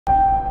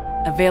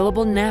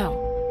Available now.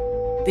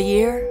 The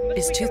year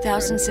is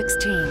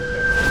 2016.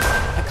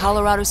 A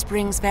Colorado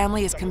Springs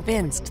family is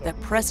convinced that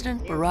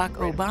President Barack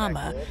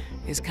Obama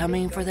is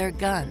coming for their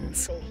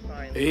guns.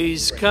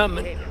 He's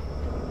coming.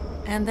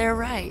 And they're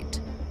right.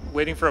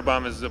 Waiting for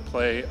Obama is a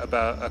play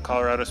about a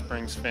Colorado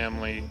Springs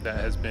family that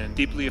has been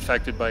deeply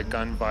affected by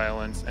gun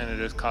violence, and it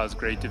has caused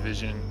great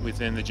division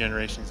within the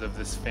generations of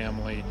this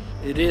family.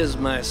 It is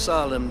my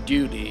solemn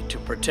duty to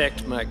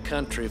protect my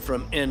country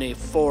from any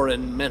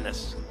foreign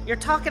menace. You're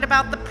talking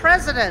about the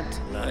president.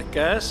 Like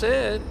I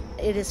said.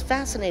 It is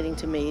fascinating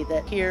to me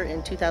that here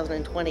in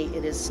 2020,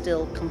 it is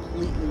still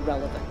completely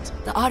relevant.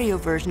 The audio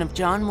version of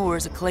John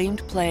Moore's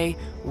acclaimed play,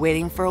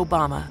 Waiting for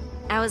Obama.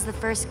 I was the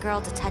first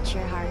girl to touch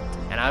your heart.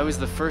 And I was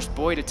the first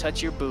boy to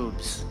touch your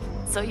boobs.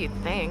 So you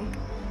think.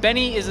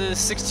 Benny is a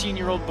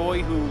 16-year-old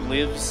boy who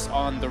lives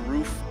on the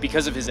roof.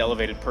 Because of his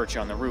elevated perch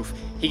on the roof,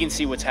 he can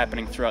see what's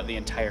happening throughout the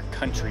entire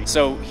country.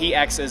 So he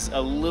acts as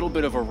a little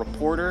bit of a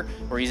reporter,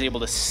 where he's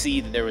able to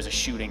see that there was a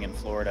shooting in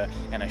Florida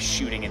and a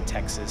shooting in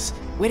Texas.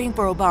 Waiting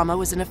for Obama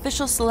was an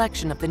official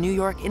selection of the New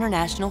York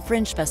International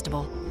Fringe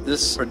Festival.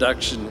 This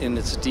production, in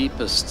its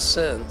deepest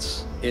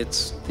sense,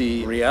 it's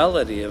the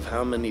reality of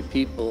how many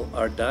people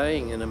are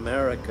dying in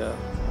America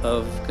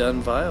of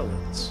gun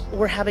violence.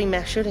 We're having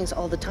mass shootings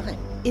all the time.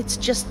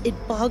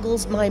 It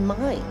boggles my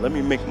mind. Let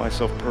me make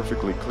myself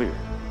perfectly clear.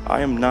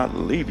 I am not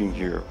leaving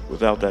here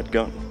without that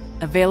gun.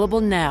 Available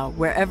now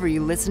wherever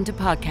you listen to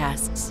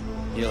podcasts.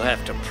 You'll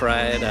have to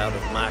pry it out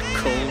of my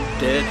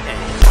cold, dead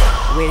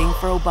hand. Waiting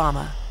for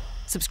Obama.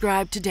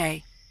 Subscribe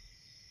today.